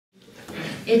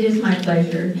It is my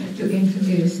pleasure to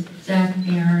introduce Zach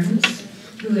Ahrens,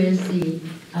 who is the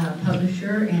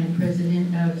publisher and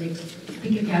president of the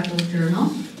Topeka Capital Journal.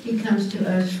 He comes to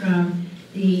us from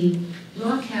the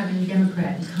Log Cabin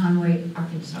Democrat in Conway,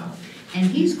 Arkansas. And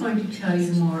he's going to tell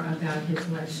you more about his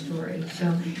life story.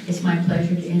 So it's my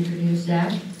pleasure to introduce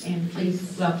Zach, and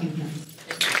please welcome him.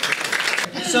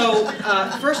 So,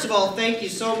 first of all, thank you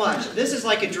so much. This is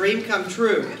like a dream come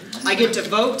true. I get to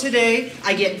vote today,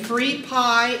 I get free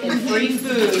pie and free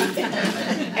food,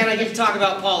 and I get to talk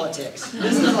about politics.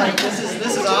 This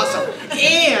is awesome.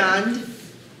 And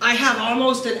I have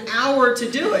almost an hour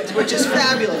to do it, which is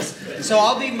fabulous. So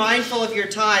I'll be mindful of your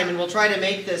time, and we'll try to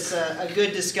make this a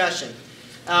good discussion.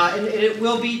 And it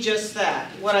will be just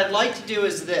that. What I'd like to do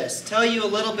is this, tell you a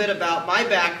little bit about my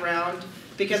background,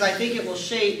 because I think it will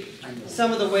shape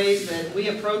some of the ways that we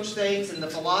approach things and the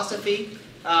philosophy.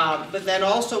 But then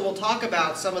also we'll talk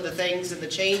about some of the things and the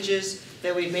changes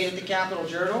that we've made at the Capital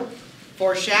Journal,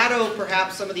 foreshadow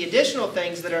perhaps some of the additional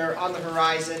things that are on the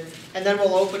horizon, and then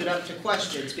we'll open it up to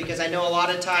questions, because I know a lot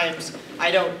of times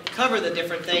I don't cover the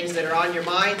different things that are on your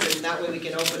minds, and that way we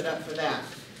can open it up for that.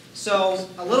 So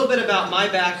a little bit about my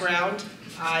background.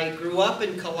 I grew up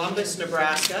in Columbus,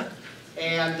 Nebraska,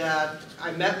 and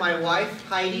I met my wife,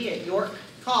 Heidi, at York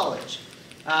College.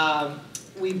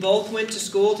 We both went to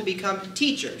school to become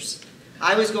teachers.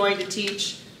 I was going to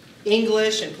teach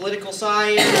English and political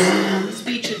science,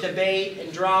 speech and debate,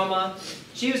 and drama.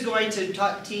 She was going to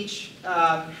teach,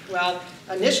 well,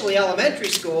 initially elementary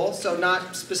school, so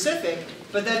not specific,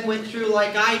 but then went through,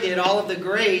 like I did, all of the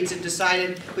grades and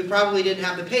decided we probably didn't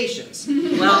have the patience.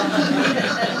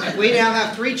 Well, we now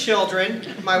have 3 children.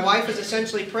 My wife is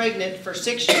essentially pregnant for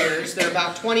 6 years. They're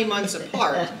about 20 months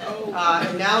apart.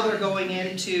 And now they're going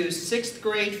into 6th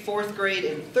grade, 4th grade,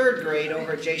 and 3rd grade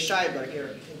over at J. Scheidler here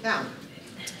in town.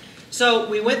 So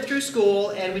we went through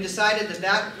school, and we decided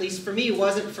that, at least for me,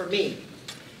 wasn't for me.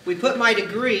 We put my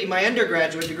degree, my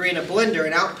undergraduate degree, in a blender,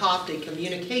 and out popped a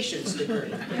communications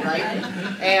degree, right?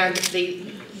 And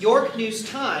the York News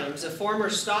Times, a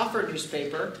former Stauffer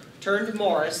newspaper, turned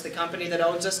Morris, the company that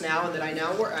owns us now and that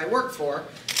I work for,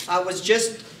 was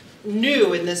just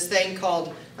new in this thing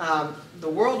called the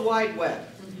World Wide Web,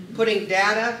 putting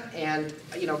data and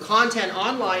content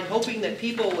online, hoping that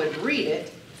people would read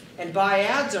it and buy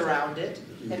ads around it,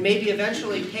 and maybe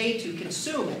eventually pay to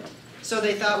consume it. So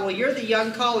they thought, well, you're the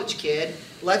young college kid,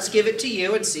 let's give it to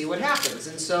you and see what happens.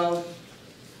 And so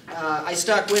I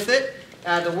stuck with it.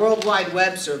 The World Wide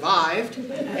Web survived,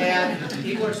 and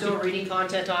people are still reading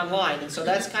content online. And so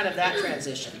that's kind of that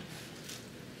transition.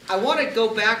 I want to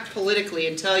go back politically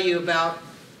and tell you about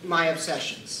my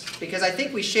obsessions, because I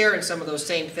think we share in some of those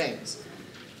same things.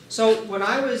 So when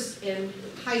I was in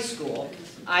high school,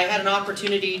 I had an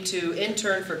opportunity to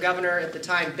intern for Governor at the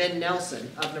time, Ben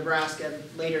Nelson of Nebraska,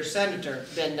 later Senator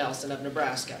Ben Nelson of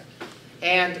Nebraska.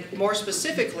 And more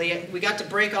specifically, we got to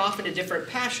break off into different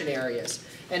passion areas.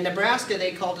 In Nebraska,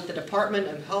 they called it the Department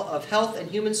of Health and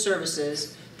Human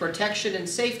Services Protection and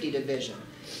Safety Division.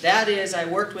 That is, I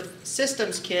worked with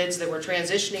systems kids that were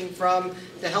transitioning from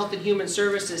the Health and Human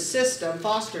Services system,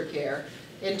 foster care,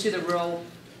 into the real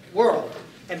world.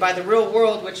 And by the real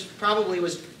world, which probably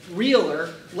was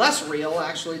realer, less real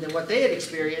actually than what they had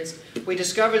experienced, we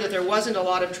discovered that there wasn't a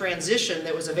lot of transition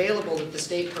that was available that the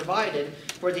state provided,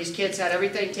 where these kids had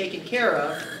everything taken care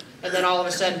of, and then all of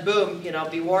a sudden, boom,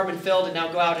 be warm and filled and now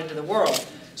go out into the world.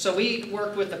 So we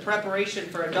worked with the Preparation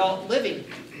for Adult Living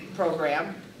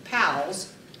program,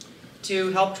 PALS,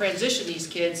 to help transition these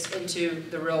kids into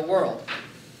the real world.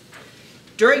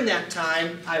 During that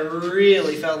time, I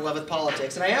really fell in love with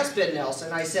politics, and I asked Ben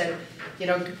Nelson, I said,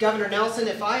 Governor Nelson,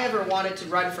 if I ever wanted to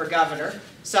run for governor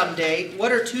someday,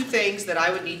 what are 2 things that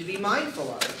I would need to be mindful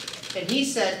of? And he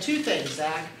said 2 things,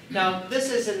 Zach. Now,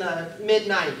 this is in the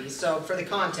mid-90s, so for the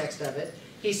context of it,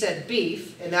 he said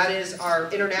beef, and that is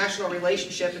our international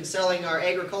relationship in selling our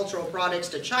agricultural products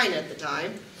to China at the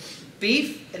time.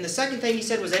 Beef, and the second thing he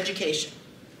said was education.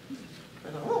 I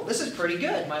thought, oh, this is pretty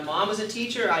good. My mom was a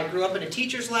teacher. I grew up in a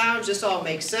teacher's lounge. This all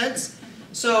makes sense.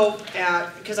 So,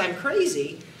 because I'm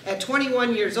crazy, at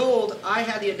 21 years old, I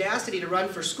had the audacity to run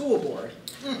for school board.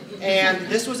 And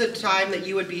this was a time that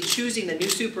you would be choosing the new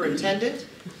superintendent.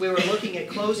 We were looking at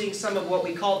closing some of what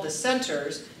we called the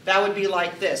centers. That would be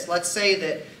like this. Let's say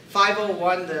that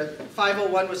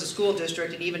 501 was a school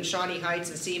district, and even Shawnee Heights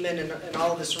and Seaman and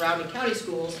all of the surrounding county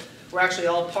schools were actually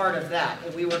all part of that.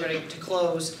 And we were going to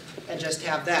close and just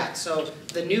have that. So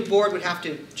the new board would have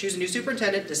to choose a new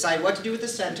superintendent, decide what to do with the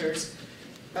centers.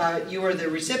 You were the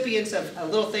recipients of a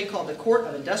little thing called the Court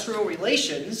of Industrial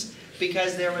Relations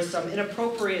because there was some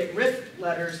inappropriate writ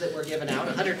letters that were given out,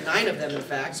 109 of them in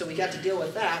fact, so we got to deal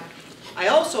with that. I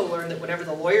also learned that whenever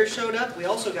the lawyers showed up, we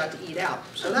also got to eat out,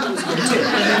 so that was good too.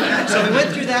 So we went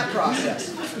through that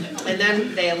process, and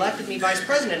then they elected me vice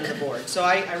president of the board, so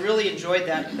I really enjoyed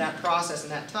that process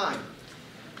and that time.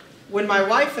 When my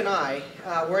wife and I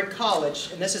were in college,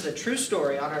 and this is a true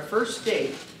story, on our first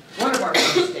date, one of our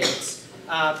first dates,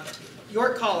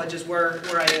 York College is where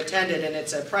I attended, and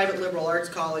it's a private liberal arts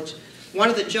college. One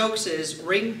of the jokes is,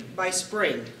 ring by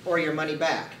spring, or your money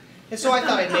back. And so I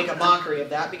thought I'd make a mockery of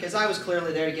that, because I was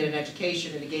clearly there to get an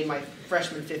education and to gain my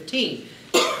freshman 15.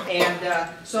 And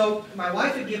so my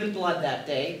wife had given blood that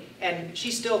day, and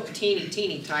she's still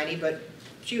teeny tiny, but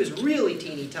she was really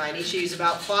teeny tiny. She's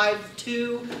about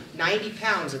 5'2", 90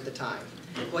 pounds at the time.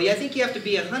 Well, I think you have to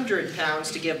be 100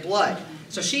 pounds to give blood.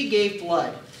 So she gave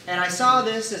blood. And I saw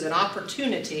this as an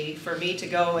opportunity for me to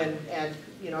go and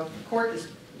court this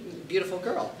beautiful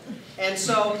girl. And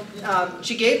so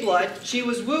she gave blood, she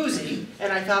was woozy,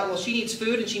 and I thought, well, she needs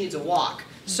food and she needs a walk.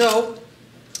 So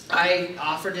I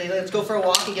offered to, let's go for a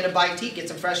walk and get a bite to eat, get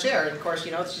some fresh air. And of course,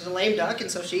 she's a lame duck, and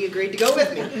so she agreed to go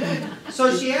with me.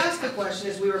 So she asked the question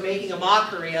as we were making a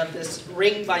mockery of this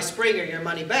ring by spring or your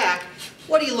money back,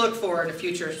 what do you look for in a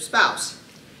future spouse?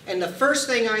 And the first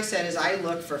thing I said is I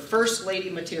look for first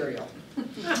lady material. It's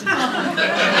true.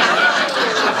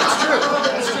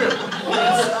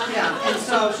 Yeah, and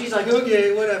so she's like,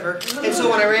 okay, whatever. And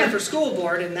so when I ran for school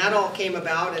board, and that all came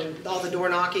about, and all the door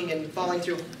knocking and falling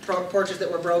through porches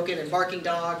that were broken, and barking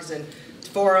dogs, and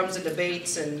forums and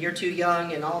debates, and you're too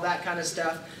young, and all that kind of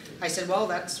stuff, I said, well,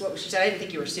 that's what she said. I didn't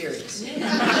think you were serious. So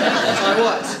I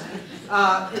was.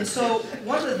 And so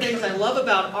one of the things I love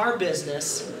about our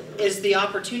business is the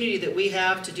opportunity that we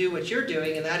have to do what you're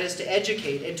doing, and that is to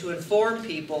educate and to inform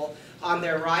people on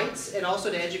their rights, and also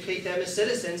to educate them as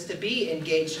citizens to be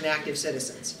engaged and active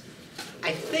citizens.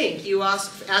 I think you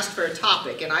asked for a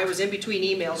topic, and I was in between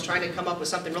emails trying to come up with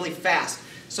something really fast.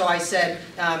 So I said,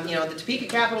 the Topeka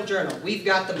Capital Journal, we've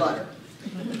got the butter.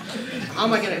 How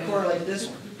am I going to correlate this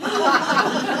one?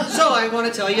 So I want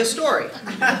to tell you a story.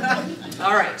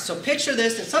 All right, so picture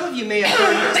this, and some of you may have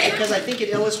heard this because I think it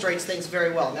illustrates things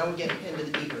very well. Now we'll get into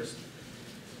the deepers.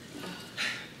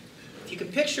 If you can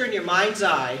picture in your mind's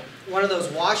eye one of those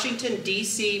Washington,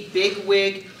 D.C.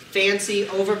 bigwig, fancy,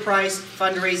 overpriced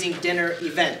fundraising dinner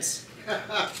events.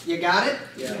 You got it?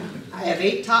 Yeah. I have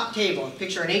 8-top table.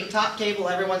 Picture an 8-top table,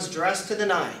 everyone's dressed to the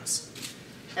nines.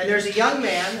 And there's a young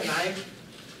man, and I,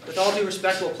 with all due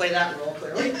respect, will play that role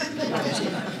clearly.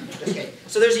 Okay.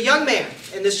 So there's a young man,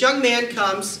 and this young man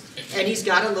comes, and he's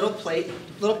got a little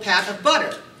pat of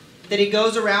butter that he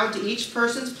goes around to each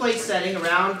person's place setting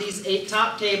around these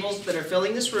 8-top tables that are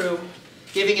filling this room,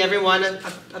 giving everyone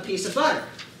a piece of butter.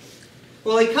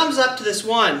 Well, he comes up to this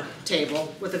one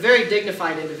table with a very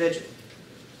dignified individual.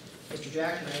 Mr.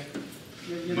 Jack,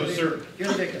 you're the victim. You're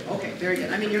the victim. Okay, very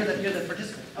good. I mean, you're the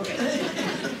participant. Okay.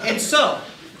 And so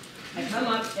I come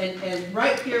up, and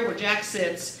right here where Jack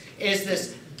sits is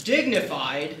this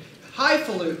dignified,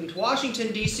 highfalutin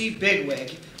Washington, D.C.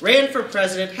 bigwig, ran for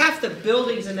president. Half the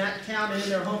buildings in that town and in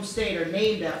their home state are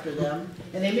named after them,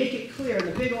 and they make it clear in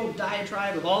the big old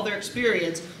diatribe of all their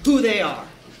experience who they are.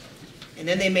 And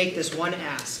then they make this one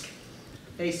ask.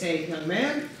 They say, young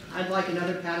man, I'd like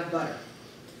another pat of butter.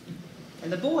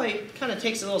 And the boy kind of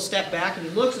takes a little step back, and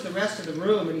he looks at the rest of the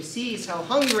room, and he sees how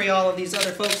hungry all of these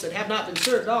other folks that have not been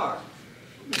served are.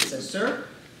 He says, sir,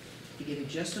 if you give me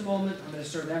just a moment, I'm going to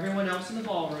serve everyone else in the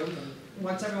ballroom. And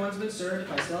once everyone's been served,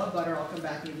 if I still have butter, I'll come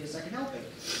back and give you a second helping.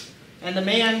 And the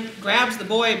man grabs the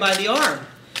boy by the arm,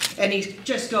 and he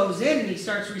just goes in and he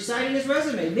starts reciting his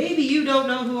resume. Maybe you don't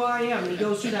know who I am. And he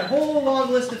goes through that whole long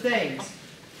list of things.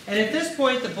 And at this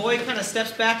point, the boy kind of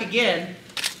steps back again,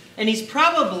 and he's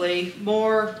probably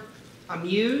more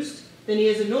amused than he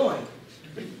is annoyed.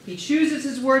 He chooses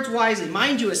his words wisely.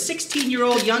 Mind you, a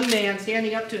 16-year-old young man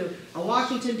standing up to a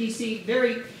Washington, D.C.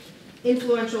 very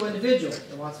influential individual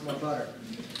that wants more butter.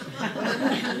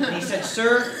 And he said,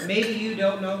 sir, maybe you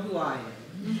don't know who I am.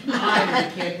 I'm the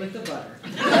kid with the butter.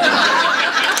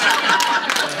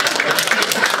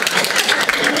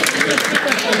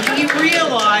 And he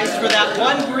realized for that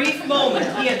one brief moment,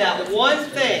 he had that one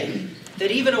thing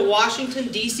that even a Washington,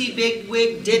 D.C.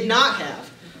 bigwig did not have.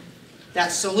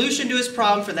 That solution to his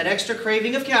problem for that extra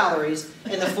craving of calories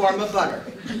in the form of butter.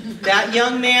 That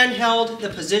young man held the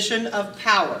position of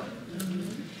power.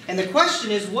 And the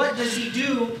question is, what does he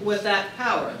do with that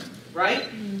power, right?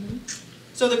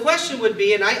 So the question would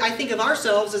be, and I think of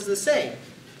ourselves as the same.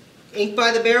 Ink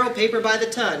by the barrel, paper by the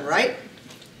ton, right?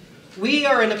 We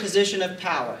are in a position of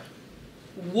power.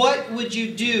 what would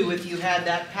you do if you had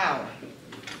that power?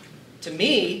 To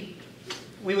me,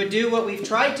 we would do what we've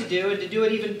tried to do and to do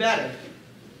it even better.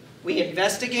 We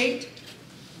investigate,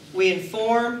 we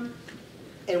inform,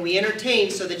 and we entertain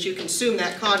so that you consume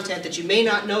that content that you may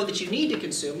not know that you need to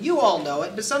consume. You all know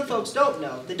it, but some folks don't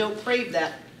know. They don't crave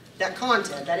that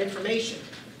content, that information.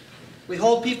 We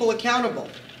hold people accountable,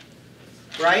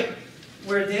 right?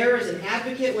 We're there as an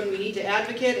advocate when we need to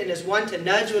advocate and as one to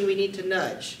nudge when we need to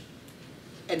nudge.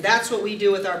 And that's what we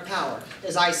do with our power,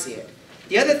 as I see it.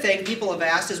 The other thing people have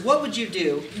asked is, what would you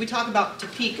do? We talk about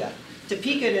Topeka.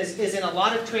 Topeka is in a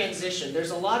lot of transition.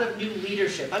 There's a lot of new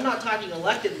leadership. I'm not talking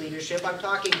elected leadership. I'm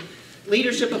talking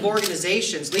leadership of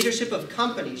organizations, leadership of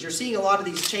companies. You're seeing a lot of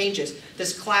these changes.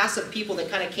 This class of people that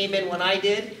kind of came in when I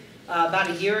did about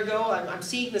a year ago, I'm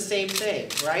seeing the same thing,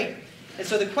 right? And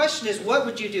so the question is, what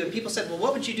would you do? And people said, well,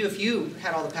 what would you do if you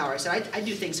had all the power? I said, I'd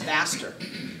do things faster.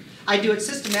 I do it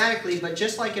systematically, but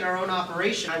just like in our own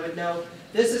operation, I would know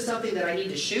this is something that I need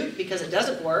to shoot because it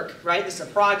doesn't work, right? This is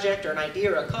a project or an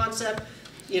idea or a concept,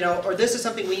 or this is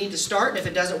something we need to start, and if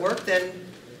it doesn't work, then,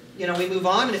 we move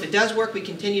on, and if it does work, we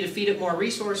continue to feed it more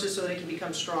resources so that it can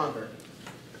become stronger.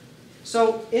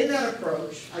 So in that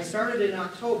approach, I started in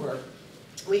October.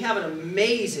 We have an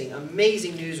amazing,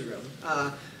 amazing newsroom.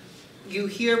 You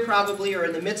hear probably, or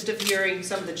in the midst of hearing,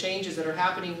 some of the changes that are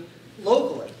happening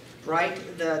locally, right?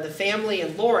 The family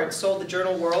in Lawrence sold the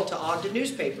Journal World to Ogden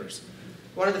newspapers.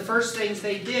 One of the first things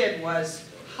they did was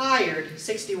hired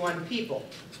 61 people.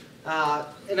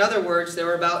 In other words, there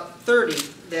were about 30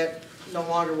 that no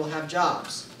longer will have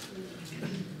jobs.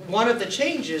 One of the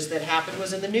changes that happened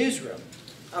was in the newsroom,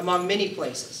 among many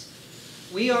places.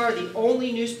 We are the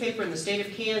only newspaper in the state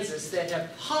of Kansas that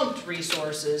have pumped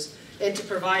resources into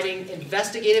providing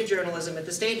investigative journalism at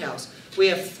the State House. We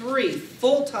have 3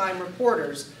 full-time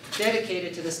reporters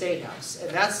dedicated to the State House,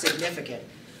 and that's significant.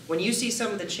 When you see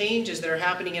some of the changes that are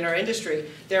happening in our industry,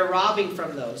 they're robbing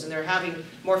from those, and they're having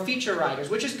more feature writers,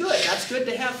 which is good. That's good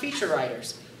to have feature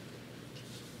writers.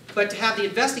 But to have the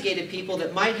investigative people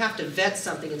that might have to vet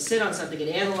something and sit on something and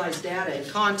analyze data and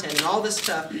content and all this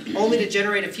stuff, only to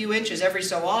generate a few inches every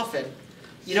so often,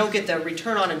 you don't get the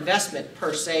return on investment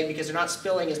per se because they're not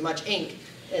spilling as much ink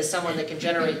as someone that can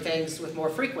generate things with more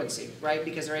frequency, right?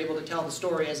 Because they're able to tell the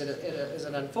story as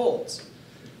it unfolds.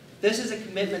 This is a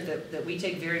commitment that we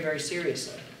take very, very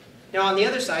seriously. Now on the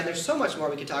other side, there's so much more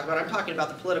we could talk about. I'm talking about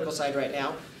the political side right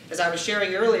now. As I was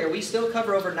sharing earlier, we still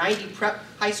cover over 90 prep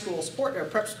high school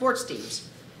prep sports teams.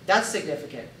 That's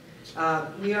significant.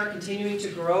 We are continuing to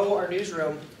grow our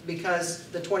newsroom because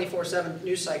the 24/7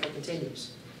 news cycle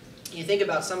continues. You think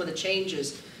about some of the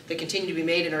changes that continue to be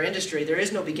made in our industry, there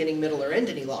is no beginning, middle, or end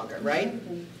any longer, right?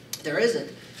 There isn't.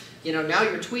 Now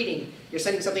you're tweeting, you're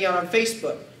sending something out on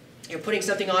Facebook, you're putting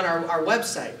something on our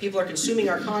website. People are consuming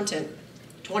our content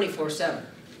 24/7.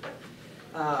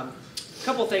 A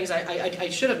couple things I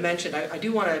should have mentioned. I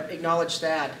do want to acknowledge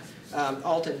Thad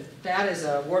Alton. Thad is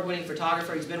an award-winning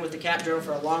photographer. He's been with the Cap Journal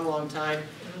for a long, long time.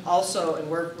 Also, and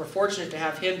we're fortunate to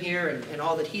have him here and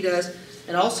all that he does.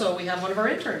 And also, we have one of our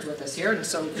interns with us here. And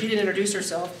so she didn't introduce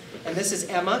herself. And this is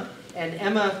Emma. And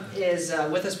Emma is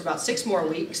with us for about 6 more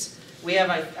weeks. We have,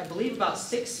 I believe, about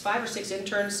 5 or 6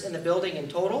 interns in the building in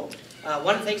total.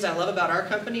 One of the things I love about our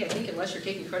company, I think unless you're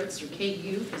taking credits through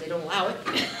KU, because they don't allow it,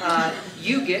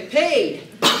 you get paid.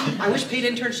 I wish paid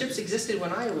internships existed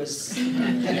when I was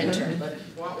an intern, but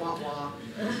wah, wah, wah.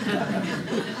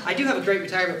 I do have a great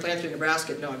retirement plan through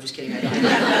Nebraska. No, I'm just kidding.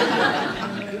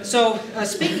 I don't. So,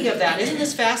 speaking of that, isn't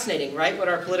this fascinating, right, what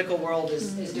our political world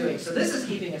is doing? So this is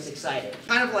keeping us excited.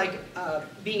 Kind of like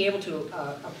being able to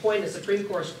appoint a Supreme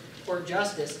Court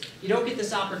justice. You don't get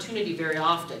this opportunity very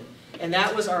often. And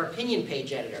that was our opinion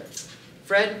page editor.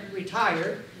 Fred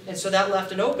retired, and so that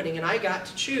left an opening, and I got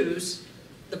to choose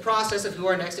the process of who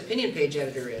our next opinion page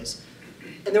editor is.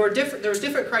 And there was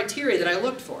different criteria that I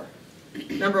looked for.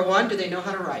 Number 1, do they know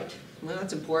how to write? Well,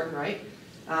 that's important, right?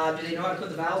 Do they know how to put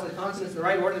the vowels and the consonants in the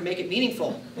right order to make it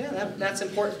meaningful? Yeah, that's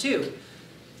important too.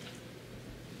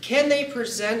 Can they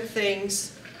present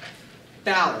things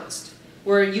balanced?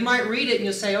 Where you might read it and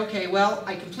you'll say, okay, well,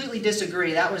 I completely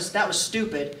disagree. That was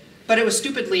stupid. But it was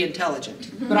stupidly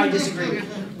intelligent. But I disagree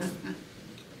with it.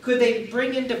 Could they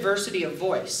bring in diversity of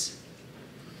voice?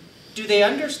 Do they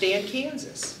understand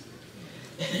Kansas?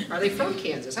 Are they from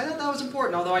Kansas? I thought that was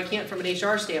important, although I can't from an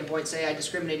HR standpoint say I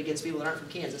discriminate against people that aren't from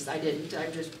Kansas. I didn't.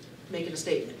 I'm just making a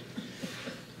statement.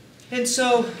 And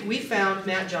so we found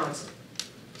Matt Johnson.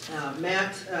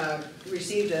 Matt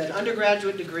received an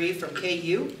undergraduate degree from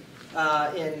KU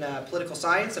in political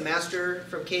science, a master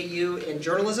from KU in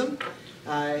journalism.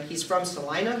 He's from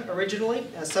Salina originally.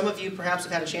 Some of you perhaps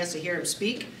have had a chance to hear him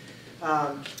speak.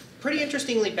 Pretty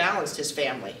interestingly balanced, his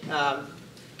family.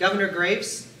 Governor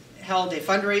Graves held a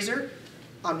fundraiser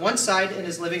on one side in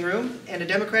his living room, and a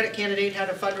Democratic candidate had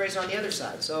a fundraiser on the other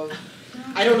side. So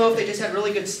I don't know if they just had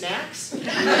really good snacks, a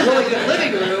really good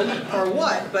living room, or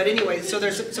what, but anyway, so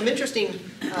there's some interesting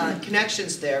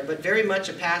connections there, but very much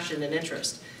a passion and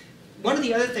interest. One of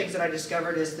the other things that I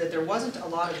discovered is that there wasn't a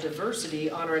lot of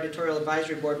diversity on our editorial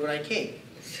advisory board when I came.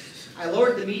 I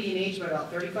lowered the median age by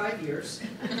about 35 years.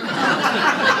 And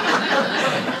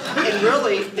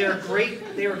really, they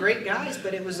were great guys,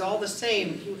 but it was all the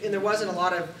same, and there wasn't a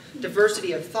lot of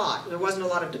diversity of thought. There wasn't a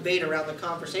lot of debate around the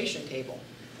conversation table.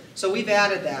 So we've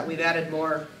added that. We've added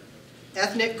more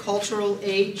ethnic, cultural,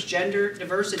 age, gender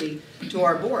diversity to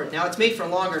our board. Now, it's made for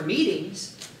longer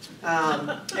meetings,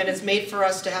 and it's made for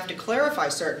us to have to clarify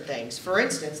certain things. For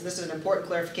instance, and this is an important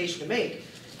clarification to make,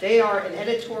 they are an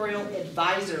editorial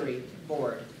advisory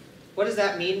board. What does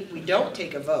that mean? We don't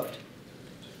take a vote.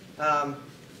 I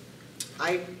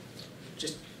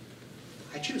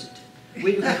choose it.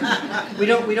 We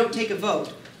don't take a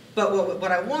vote. But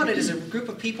what I wanted is a group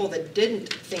of people that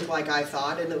didn't think like I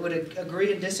thought and that would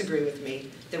agree and disagree with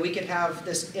me, that we could have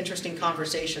this interesting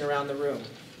conversation around the room.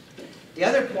 The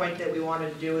other point that we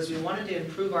wanted to do is we wanted to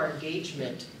improve our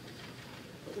engagement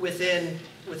within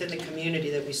the community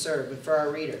that we serve, for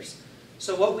our readers.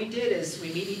 So what we did is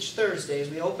we meet each Thursday.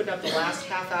 We opened up the last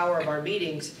half hour of our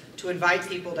meetings to invite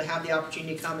people to have the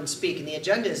opportunity to come and speak. And the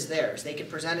agenda is theirs. They can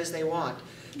present as they want.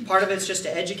 Part of it's just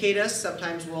to educate us.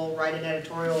 Sometimes we'll write an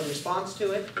editorial in response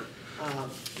to it.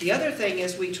 The other thing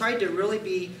is we tried to really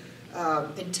be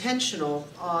intentional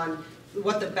on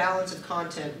what the balance of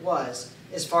content was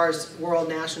as far as world,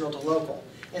 national to local.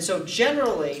 And so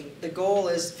generally, the goal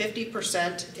is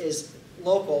 50% is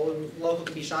local. Local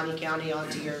can be Shawnee County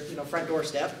onto your front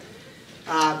doorstep.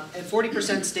 And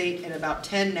 40% state and about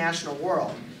 10 national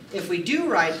world. If we do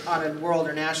write on a world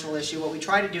or national issue, what we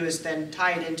try to do is then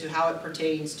tie it into how it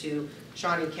pertains to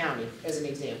Shawnee County, as an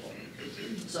example.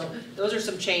 So those are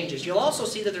some changes. You'll also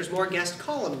see that there's more guest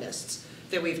columnists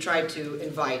that we've tried to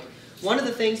invite. One of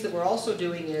the things that we're also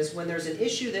doing is when there's an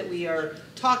issue that we are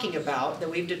talking about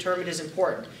that we've determined is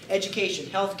important, education,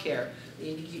 healthcare,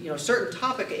 certain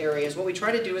topic areas, what we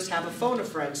try to do is have a phone a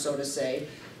friend, so to say,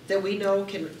 that we know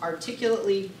can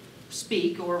articulately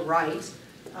speak or write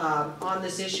on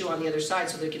this issue on the other side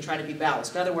so that it can try to be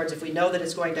balanced. In other words, if we know that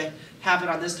it's going to happen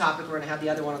on this topic, we're going to have the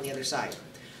other one on the other side.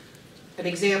 An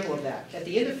example of that, at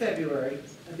the end of February,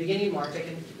 beginning of March, I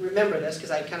can remember this because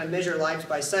I kind of measure lives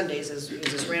by Sundays as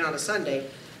this ran on a Sunday.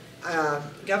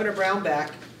 Governor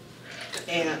Brownback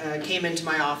came into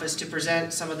my office to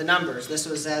present some of the numbers. This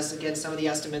was as, again, some of the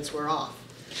estimates were off.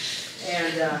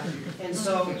 And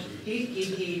so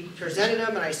he presented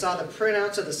them, and I saw the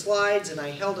printouts of the slides, and I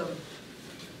held them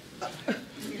up.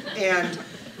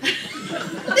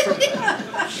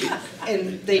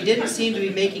 And they didn't seem to be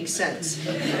making sense.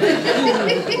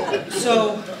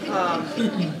 So,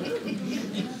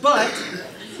 but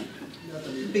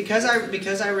because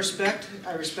I respect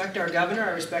our governor,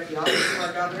 I respect the office of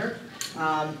our governor,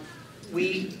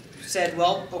 we said,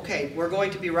 well, okay, we're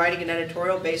going to be writing an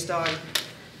editorial based on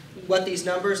what these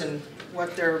numbers and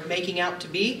what they're making out to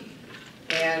be,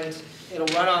 and it'll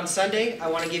run on Sunday. I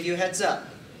want to give you a heads up.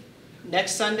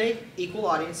 Next Sunday, equal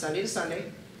audience, Sunday to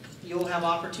Sunday, you'll have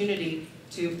opportunity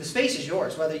to, the space is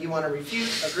yours, whether you want to refute,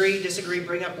 agree, disagree,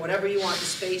 bring up whatever you want, the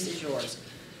space is yours.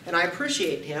 And I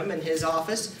appreciate him and his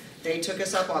office. They took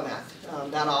us up on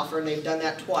that offer, and they've done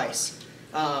that twice.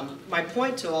 My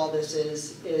point to all this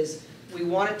is we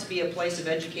want it to be a place of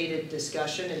educated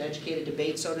discussion and educated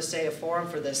debate, so to say, a forum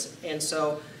for this. And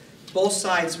so both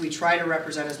sides we try to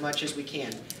represent as much as we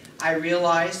can. I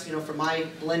realize, from my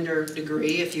blender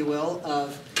degree, if you will,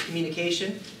 of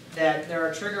communication, that there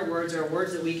are trigger words, there are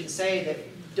words that we can say that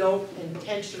don't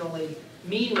intentionally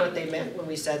mean what they meant when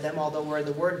we said them, although we're in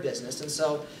the word business. And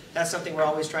so that's something we're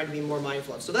always trying to be more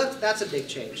mindful of. So that's a big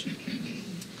change.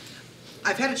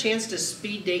 I've had a chance to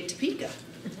speed date Topeka.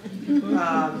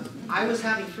 I was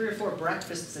having 3 or 4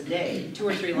 breakfasts a day, 2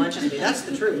 or 3 lunches a day. That's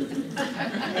the truth.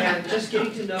 And just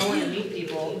getting to know and meet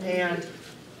people. And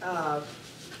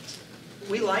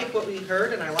we like what we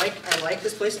heard, and I like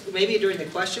this place. Maybe during the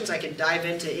questions I can dive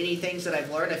into any things that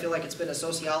I've learned. I feel like it's been a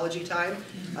sociology time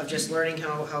of just learning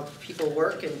how people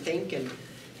work and think and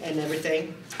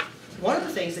everything. One of the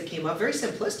things that came up, very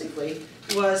simplistically,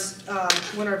 was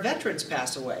when our veterans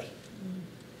pass away.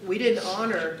 We didn't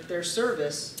honor their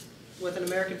service with an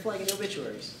American flag in the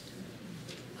obituaries.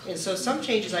 And so some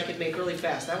changes I could make really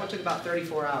fast. That one took about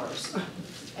 34 hours.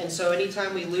 And so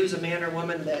anytime we lose a man or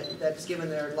woman that's given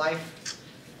their life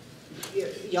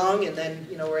young, and then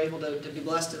we're able to be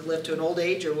blessed to live to an old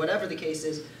age or whatever the case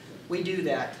is, we do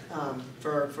that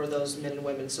for those men and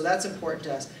women. So that's important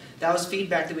to us. That was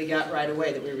feedback that we got right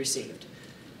away that we received.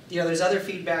 There's other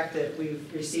feedback that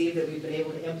we've received that we've been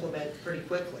able to implement pretty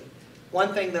quickly.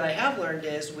 One thing that I have learned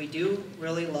is we do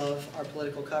really love our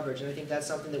political coverage, and I think that's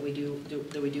something that we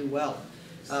do well.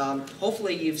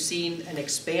 Hopefully you've seen an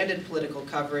expanded political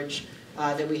coverage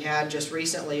that we had just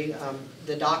recently.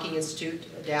 The Docking Institute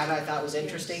data I thought was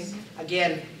interesting.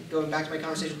 Again, going back to my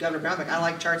conversation with Governor Brown, I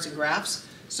like charts and graphs,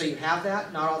 so you have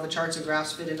that. Not all the charts and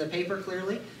graphs fit into the paper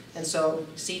clearly, and so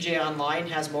CJ Online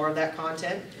has more of that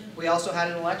content. We also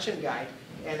had an election guide,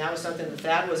 and that was something that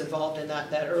Thad was involved in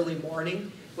that early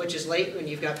morning, which is late when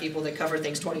you've got people that cover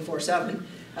things 24/7.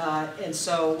 And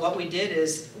so what we did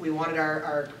is we wanted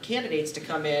our candidates to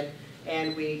come in,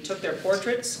 and we took their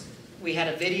portraits. We had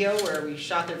a video where we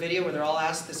shot their video where they're all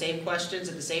asked the same questions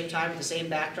at the same time with the same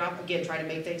backdrop. Again, trying to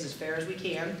make things as fair as we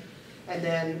can. And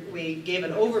then we gave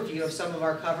an overview of some of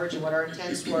our coverage and what our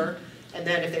intents were. And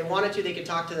then if they wanted to, they could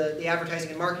talk to the advertising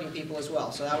and marketing people as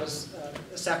well. So that was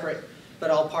a separate,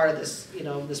 but all part of this,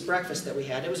 this breakfast that we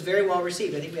had. It was very well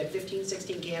received. I think we had 15,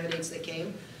 16 candidates that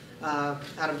came out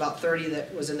of about 30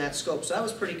 that was in that scope. So that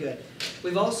was pretty good.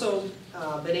 We've also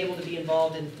been able to be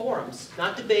involved in forums,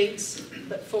 not debates,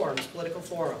 but forums, political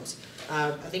forums.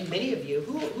 I think many of you,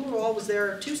 who all was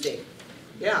there Tuesday?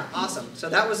 Yeah, awesome. So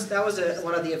that was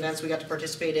one of the events we got to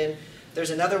participate in.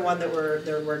 There's another one that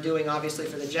we're doing obviously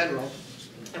for the general,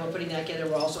 and we're putting that together.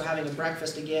 We're also having a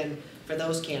breakfast again for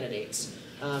those candidates,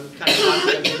 kind of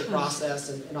talking them through the process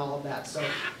and all of that. So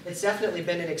it's definitely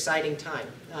been an exciting time.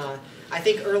 I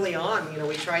think early on,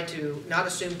 we tried to not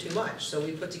assume too much. So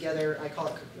we put together, I call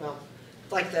it,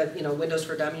 like the Windows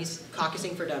for Dummies,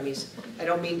 caucusing for dummies. I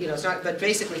don't mean it's not, but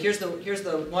basically here's the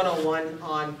 101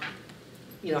 on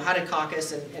how to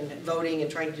caucus and voting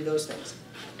and trying to do those things.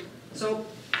 So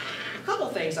a couple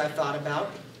things I've thought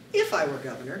about if I were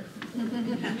governor.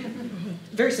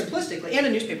 Very simplistically, and a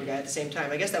newspaper guy at the same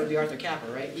time. I guess that would be Arthur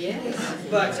Capper, right? Yes.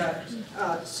 But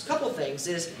a couple things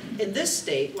is, in this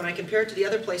state, when I compare it to the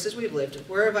other places we've lived,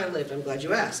 where have I lived? I'm glad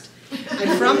you asked.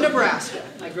 I'm from Nebraska.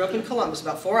 I grew up in Columbus,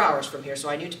 about 4 hours from here, so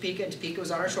I knew Topeka, and Topeka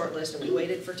was on our short list, and we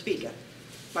waited for Topeka.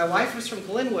 My wife was from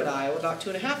Glenwood, Iowa, about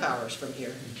 2.5 hours from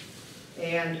here.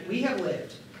 And we have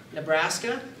lived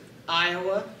Nebraska,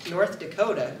 Iowa, North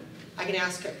Dakota. I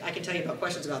can tell you about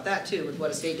questions about that too, with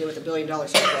what a state did with $1 billion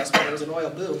surplus when there was an oil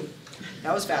boom.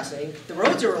 That was fascinating. The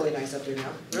roads are really nice up there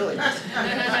now, really nice.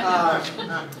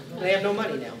 They have no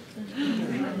money now.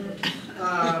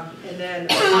 And then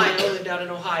Ohio, lived out in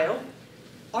Ohio.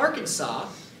 Arkansas,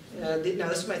 now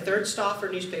this is my third stop for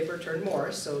newspaper, turned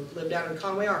Morris, so lived out in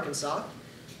Conway, Arkansas,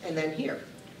 and then here.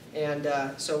 And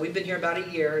so we've been here about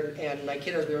a year, and my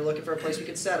kiddos, we were looking for a place we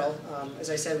could settle. As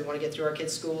I said, we want to get through our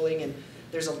kids' schooling, and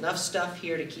there's enough stuff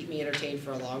here to keep me entertained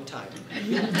for a long time.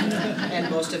 And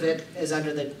most of it is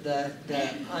under the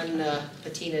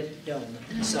unpatinaed dome.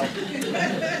 So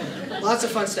lots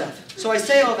of fun stuff. So I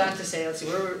say all that to say, let's see,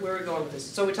 where are we going with this?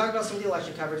 So we talked about some of the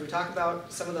election coverage. We talked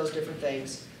about some of those different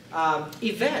things.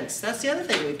 Events, that's the other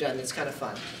thing we've done that's kind of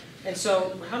fun. And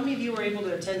so, how many of you were able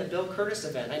to attend the Bill Curtis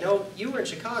event? I know you were in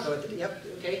Chicago. Yep,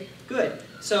 okay, good.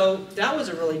 So that was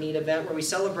a really neat event where we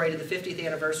celebrated the 50th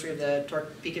anniversary of the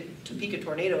Topeka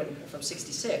tornado from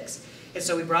 '66. And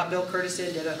so we brought Bill Curtis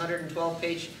in, did a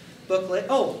 112-page booklet.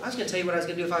 Oh, I was going to tell you what I was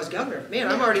going to do if I was governor. Man,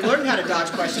 I'm already learning how to dodge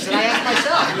questions, and I asked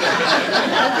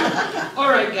myself.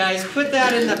 All right, guys, put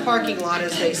that in the parking lot,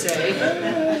 as they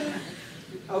say.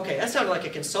 Okay, that sounded like a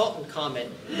consultant comment.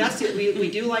 That's it.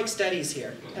 We do like studies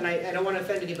here, and I don't want to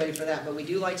offend anybody for that, but we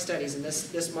do like studies in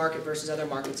this market versus other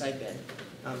markets I've been.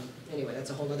 Anyway, that's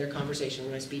a whole other conversation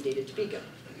when I speed dated Topeka.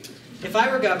 If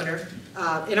I were governor,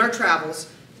 in our travels,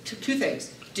 two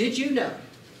things. Did you know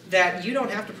that you don't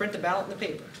have to print the ballot in the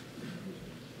paper?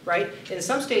 Right? In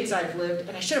some states I've lived,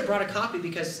 and I should have brought a copy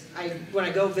because when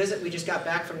I go visit, we just got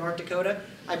back from North Dakota.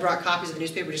 I brought copies of the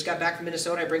newspaper. We just got back from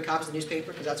Minnesota. I bring copies of the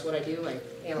newspaper because that's what I do.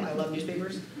 I love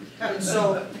newspapers. And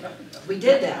so we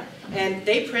did that. And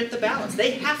they print the ballots.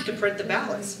 They have to print the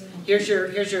ballots. Here's your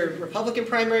Republican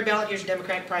primary ballot. Here's your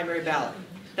Democratic primary ballot.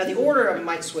 Now the order of them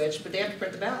might switch, but they have to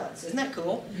print the ballots. Isn't that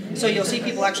cool? So you'll see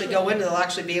people actually go in and they'll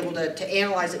actually be able to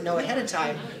analyze it, know ahead of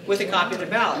time with a copy of their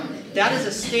ballot. That is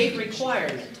a state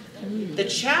requirement. The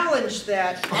challenge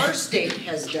that our state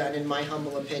has done, in my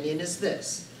humble opinion, is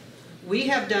this. We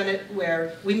have done it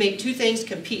where we make two things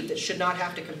compete that should not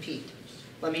have to compete.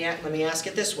 Let me ask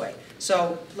it this way.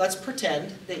 So let's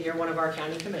pretend that you're one of our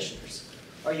county commissioners,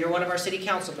 or you're one of our city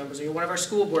council members, or you're one of our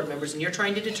school board members, and you're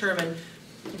trying to determine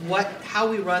how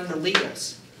we run the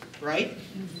legals, right?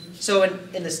 So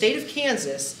in the state of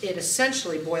Kansas, it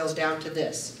essentially boils down to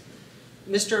this.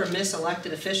 Mr. or Miss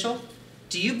elected official,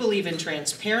 do you believe in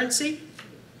transparency,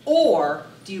 or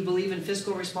do you believe in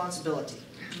fiscal responsibility?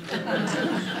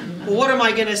 Well, what am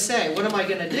I going to say? What am I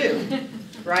going to do?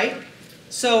 Right?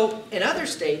 So in other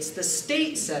states, the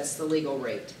state sets the legal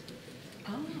rate.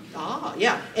 Ah,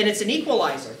 yeah. And it's an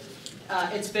equalizer.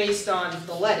 It's based on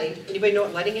the leading. Anybody know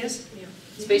what leading is? Yeah.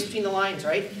 It's based between the lines,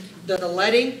 right? The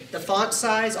leading, the font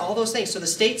size, all those things. So the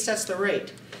state sets the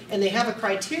rate. And they have a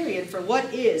criterion for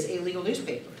what is a legal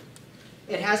newspaper.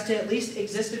 It has to at least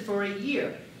existed for a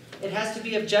year. It has to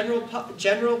be of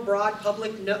general broad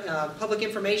public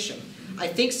information. I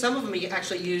think some of them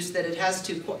actually use that it has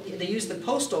to, they use the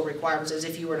postal requirements as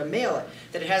if you were to mail it,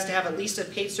 that it has to have at least a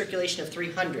paid circulation of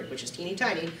 300, which is teeny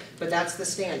tiny, but that's the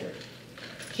standard.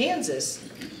 Kansas,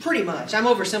 pretty much, I'm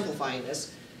oversimplifying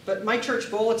this, but my church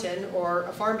bulletin or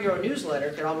a Farm Bureau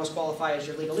newsletter could almost qualify as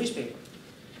your legal newspaper.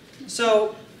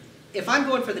 So if I'm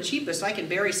going for the cheapest, I can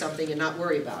bury something and not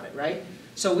worry about it, right?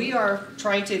 So we are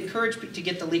trying to encourage to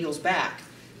get the legals back,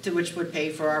 which would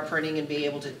pay for our printing and be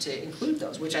able to include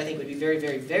those, which I think would be very,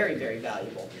 very, very, very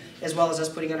valuable, as well as us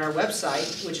putting on our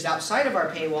website, which is outside of our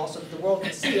paywall so that the world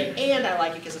can see it, and I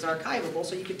like it because it's archivable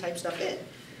so you can type stuff in.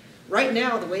 Right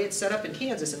now, the way it's set up in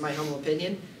Kansas, in my humble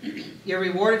opinion, you're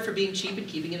rewarded for being cheap and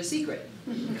keeping it a secret.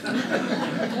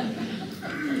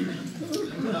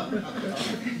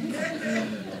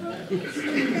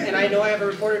 And I know I have a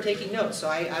reporter taking notes, so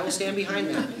I will stand behind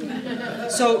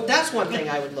that. So that's one thing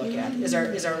I would look at, is our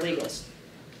legals.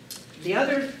 The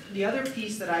other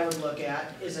piece that I would look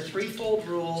at is a threefold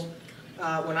rule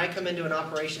when I come into an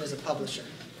operation as a publisher.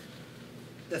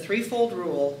 The threefold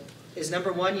rule is,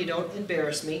 number one, you don't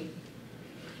embarrass me.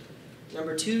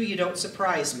 Number two, you don't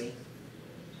surprise me.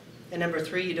 And number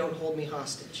three, you don't hold me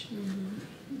hostage.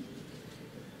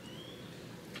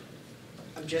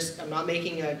 I'm not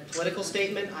making a political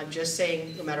statement. I'm just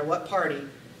saying, no matter what party,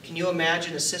 can you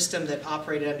imagine a system that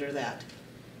operated under that?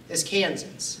 As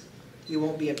Kansans, you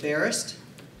won't be embarrassed,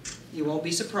 you won't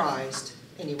be surprised,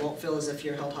 and you won't feel as if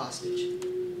you're held hostage.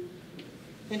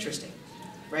 Interesting,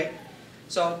 right?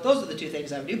 So those are the two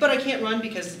things I would do, but I can't run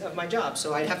because of my job,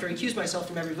 so I'd have to recuse myself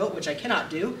from every vote, which I cannot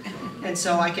do, and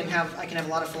so I can have a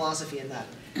lot of philosophy in that.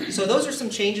 So those are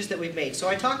some changes that we've made. So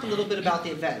I talked a little bit about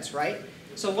the events, right?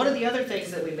 So one of the other things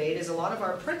that we made is a lot of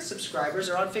our print subscribers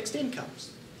are on fixed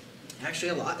incomes.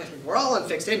 Actually, a lot. We're all on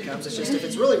fixed incomes. It's just if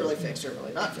it's really, really fixed or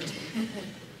really not fixed.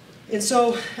 And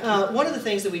so one of the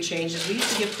things that we changed is we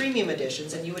used to give premium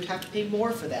editions, and you would have to pay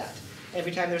more for that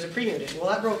every time there's a premium edition. Well,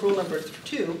 that broke rule number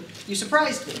 2. You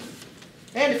surprised me.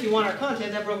 And if you want our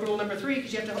content, that broke rule number 3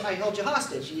 because I held you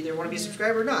hostage. You either want to be a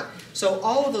subscriber or not. So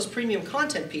all of those premium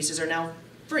content pieces are now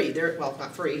free. Well,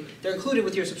 not free. They're included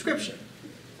with your subscription.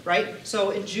 Right?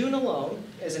 So in June alone,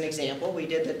 as an example, we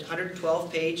did the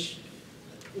 112-page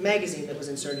magazine that was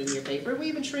inserted in your paper. We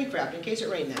even shrink wrapped in case it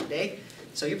rained that day.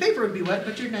 So your paper would be wet,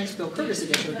 but your nice Bill Curtis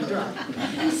edition would be dry.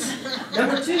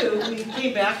 Number 2, we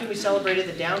came back and we celebrated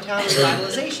the downtown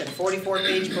revitalization,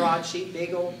 44-page broadsheet,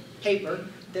 big old paper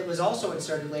that was also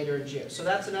inserted later in June. So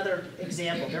that's another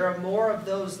example. There are more of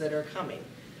those that are coming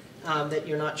that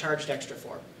you're not charged extra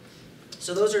for.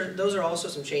 So those are also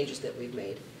some changes that we've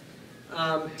made.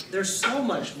 There's so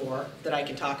much more that I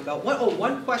can talk about.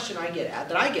 One question that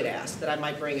I get asked that I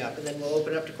might bring up, and then we'll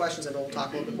open it up to questions and we'll talk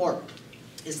a little bit more,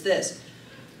 is this.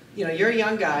 You know, you're a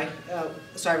young guy,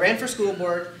 so I ran for school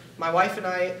board. My wife and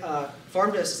I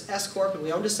formed an S-Corp, and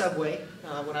we owned a Subway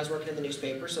when I was working in the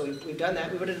newspaper, so we've done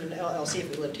that. We would have done an LLC if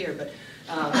we lived here, but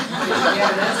we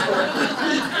had an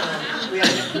S-Corp. We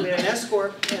had an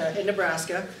S-Corp in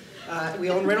Nebraska. We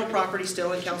own rental property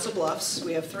still in Council Bluffs.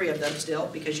 We have 3 of them still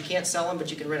because you can't sell them, but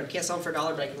you can rent them. Can't sell them for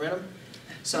 $1, but I can rent them.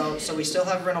 So we still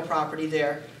have rental property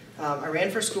there. I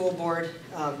ran for school board.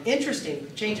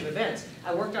 Interesting change of events.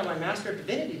 I worked on my Master of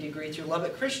Divinity degree through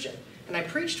Lubbock Christian, and I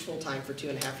preached full-time for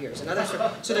 2.5 years.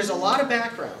 So there's a lot of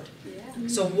background.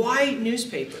 So why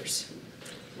newspapers?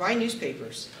 Why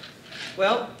newspapers?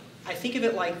 Well, I think of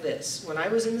it like this. When I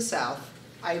was in the South,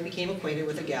 I became acquainted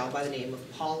with a gal by the name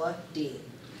of Paula Dean.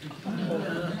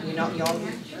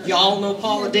 Y'all know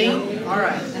Paula Dean? All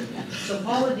right. So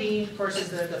Paula Dean, of course, is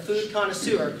the food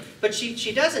connoisseur, but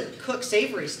she doesn't cook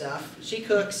savory stuff. She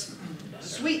cooks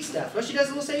sweet stuff. Well, she does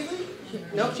a little savory?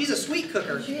 No, she's a sweet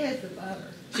cooker. She has the butter.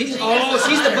 She's the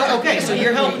butter. Okay, so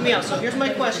you're helping me out. So here's my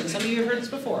question. Some of you have heard this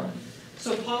before.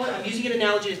 So Paula, I'm using an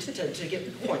analogy to get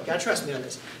the point. Gotta trust me on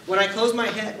this. When I close my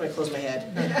head,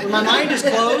 when my mind is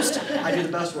closed, I do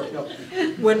the best work. No,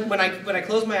 when I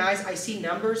close my eyes, I see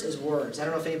numbers as words. I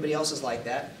don't know if anybody else is like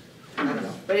that. I don't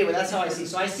know. But anyway, that's how I see.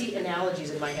 So I see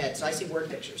analogies in my head. So I see word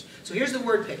pictures. So here's the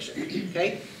word picture.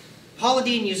 Okay. Paula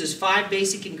Deen uses 5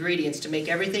 basic ingredients to make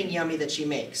everything yummy that she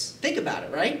makes. Think about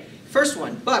it, right? First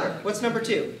one, butter. What's number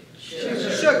 2?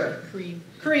 Sugar.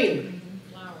 Cream.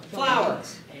 Flour.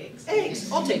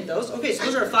 Eggs. I'll take those. Okay, so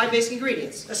those are our 5 basic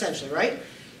ingredients, essentially, right?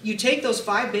 You take those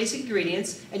 5 basic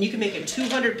ingredients, and you can make a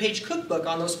 200-page cookbook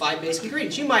on those 5 basic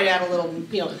ingredients. You might add a little,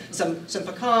 some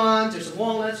pecans, or some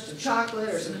walnuts, or some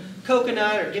chocolate, or some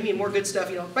coconut, or give me more good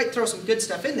stuff. Might throw some good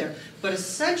stuff in there. But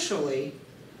essentially,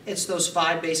 it's those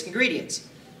 5 basic ingredients.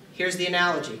 Here's the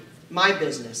analogy. My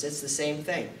business, it's the same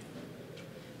thing.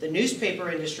 The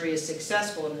newspaper industry is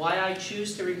successful, and why I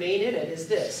choose to remain in it is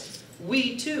this.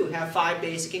 We, too, have 5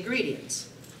 basic ingredients.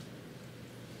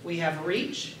 We have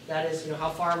reach, that is, how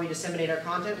far we disseminate our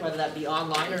content, whether that be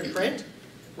online or in print.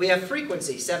 We have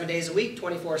frequency, 7 days a week,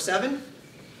 24/7.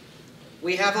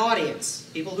 We have audience,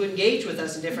 people who engage with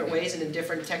us in different ways and in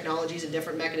different technologies and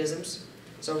different mechanisms.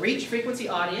 So reach, frequency,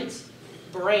 audience,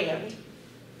 brand.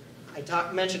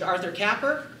 I mentioned Arthur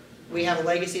Capper. We have a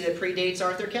legacy that predates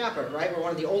Arthur Capper, right? We're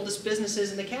one of the oldest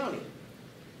businesses in the county.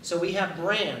 So we have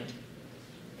brand,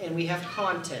 and we have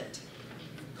content.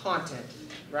 Content,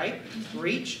 right?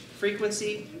 Reach,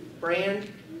 frequency,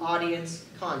 brand, audience,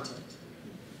 content.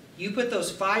 You put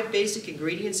those 5 basic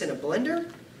ingredients in a blender,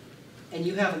 and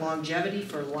you have longevity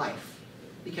for life.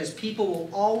 Because people will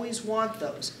always want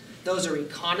those. Those are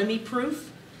economy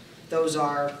proof. Those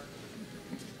are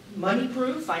money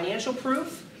proof, financial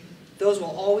proof. Those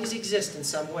will always exist in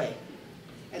some way.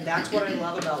 And that's what I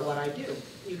love about what I do.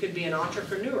 You can be an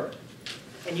entrepreneur,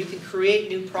 and you can create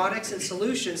new products and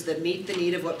solutions that meet the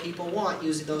need of what people want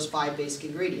using those 5 basic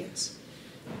ingredients.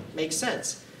 Makes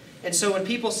sense. And so when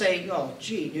people say, oh,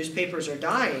 gee, newspapers are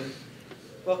dying,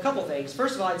 well, a couple things.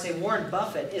 First of all, I'd say Warren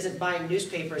Buffett isn't buying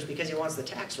newspapers because he wants the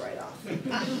tax write-off.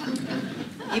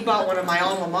 He bought one of my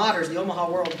alma maters, the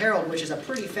Omaha World Herald, which is a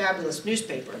pretty fabulous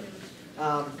newspaper.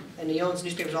 And he owns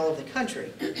newspapers all over the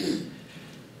country.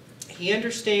 He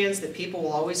understands that people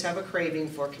will always have a craving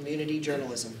for community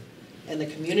journalism. And the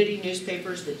community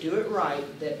newspapers that do it right,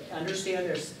 that understand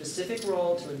their specific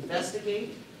role to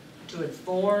investigate, to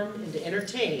inform, and to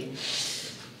entertain,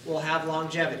 will have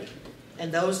longevity.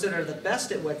 And those that are the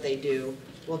best at what they do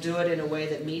will do it in a way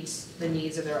that meets the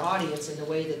needs of their audience in the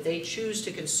way that they choose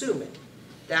to consume it.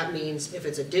 That means if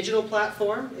it's a digital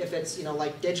platform, if it's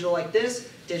like digital like this,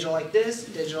 digital like this,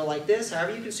 digital like this,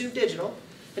 however you consume digital,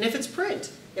 and if it's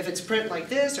print like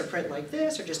this, or print like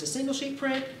this, or just a single sheet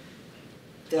print,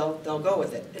 they'll go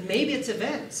with it. And maybe it's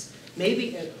events.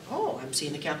 Maybe, I'm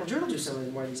seeing the Capital Journal do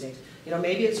some more of these things.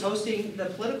 Maybe it's hosting the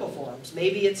political forums.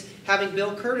 Maybe it's having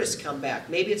Bill Curtis come back.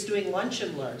 Maybe it's doing lunch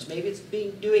and learns. Maybe it's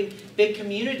doing big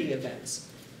community events.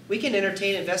 We can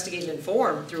entertain, investigate, and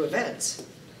inform through events.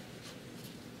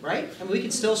 Right? And we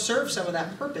can still serve some of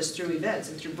that purpose through events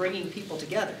and through bringing people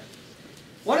together.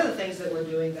 One of the things that we're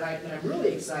doing that I'm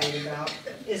really excited about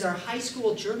is our high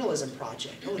school journalism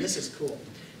project. Oh, this is cool.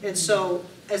 And so,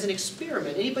 as an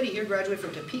experiment, anybody here graduate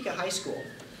from Topeka High School?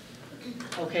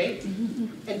 Okay?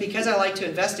 And because I like to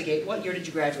investigate, what year did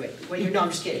you graduate? What year? No, I'm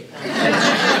just kidding.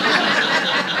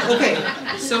 Okay,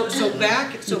 so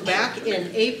back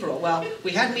in April, well,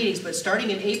 we had meetings, but starting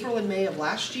in April and May of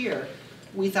last year,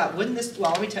 we thought, wouldn't this,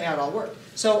 well, let me tell you how it all worked.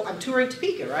 So I'm touring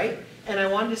Topeka, right? And I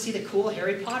wanted to see the cool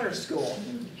Harry Potter school,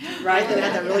 right? That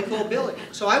had that really cool building.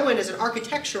 So I went as an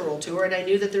architectural tour, and I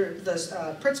knew that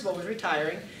the principal was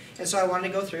retiring, and so I wanted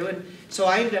to go through, and so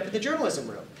I ended up in the journalism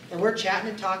room. And we're chatting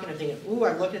and talking, and I'm thinking, ooh,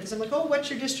 I'm looking at this, I'm like, oh, what's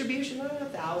your distribution?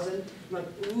 1,000. I'm like,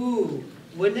 ooh,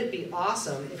 wouldn't it be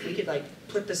awesome if we could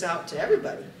put this out to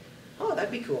everybody? Oh, that'd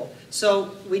be cool.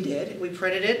 So we did, we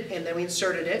printed it, and then we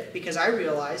inserted it, because I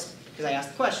realized, because I asked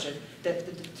the question, that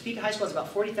the Topeka High School has about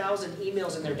 40,000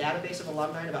 emails in their database of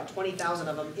alumni, and about 20,000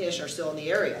 of them-ish are still in the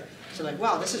area. So I'm like,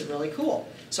 wow, this is really cool.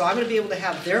 So I'm going to be able to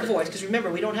have their voice, because remember,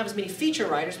 we don't have as many feature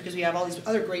writers because we have all these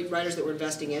other great writers that we're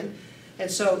investing in. And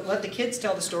so let the kids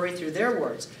tell the story through their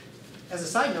words. As a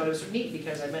side note, it was neat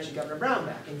because I mentioned Governor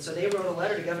Brownback, and so they wrote a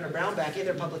letter to Governor Brownback in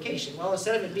their publication. Well,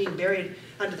 instead of it being buried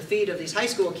under the feet of these high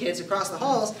school kids across the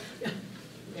halls,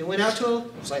 it went out to a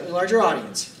slightly larger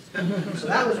audience. So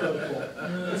that was really cool.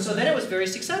 And so then it was very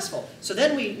successful. So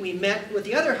then we met with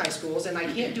the other high schools, and I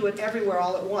can't do it everywhere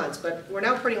all at once, but we're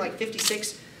now printing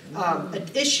 56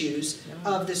 issues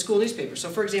of the school newspaper. So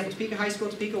for example, Topeka High School,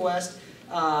 Topeka West,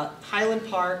 Highland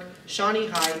Park, Shawnee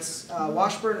Heights,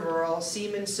 Washburn Rural,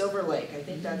 Seaman, Silver Lake. I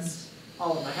think that's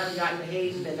all of them. I haven't gotten to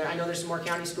Hayden, and I know there's some more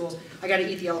county schools. I got to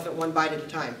eat the elephant one bite at a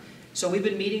time. So we've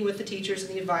been meeting with the teachers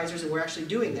and the advisors, and we're actually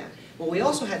doing that. Well, we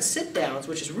also had sit-downs,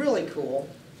 which is really cool,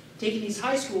 taking these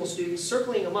high school students,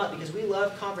 circling them up, because we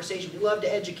love conversation, we love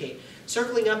to educate,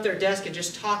 circling up their desk and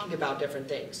just talking about different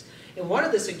things. And one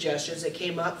of the suggestions that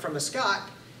came up from a Scott,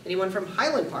 anyone from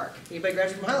Highland Park? Anybody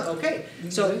graduated from Highland? Okay.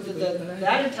 So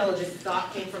that intelligent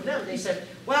thought came from them. They said,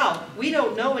 wow, we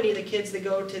don't know any of the kids that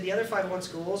go to the other 501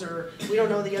 schools, or we don't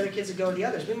know the other kids that go to the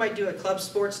others. We might do a club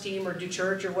sports team or do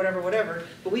church or whatever,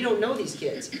 but we don't know these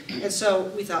kids. And so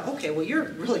we thought, okay, well, you're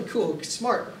really cool,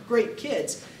 smart, great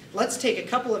kids. Let's take a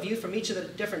couple of you from each of the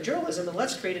different journalism and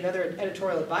let's create another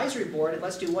editorial advisory board and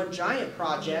let's do one giant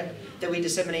project that we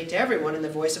disseminate to everyone in the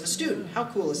voice of a student. How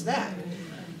cool is that?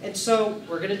 And so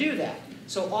we're going to do that.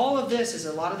 So all of this is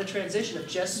a lot of the transition of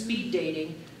just speed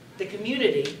dating the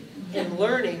community and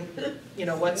learning, you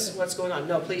know, what's going on.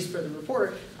 No, please, for the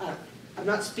reporter, I'm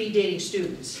not speed dating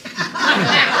students.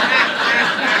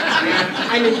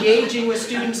 I'm engaging with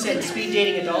students and speed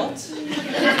dating adults. All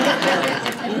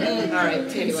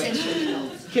right, anyway.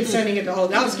 Consenting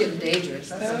adults. Now it's getting dangerous.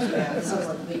 That sounds bad. That sounds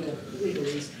like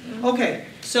legalese. Okay,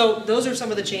 so those are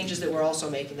some of the changes that we're also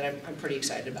making that I'm pretty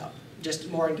excited about. Just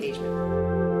more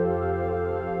engagement.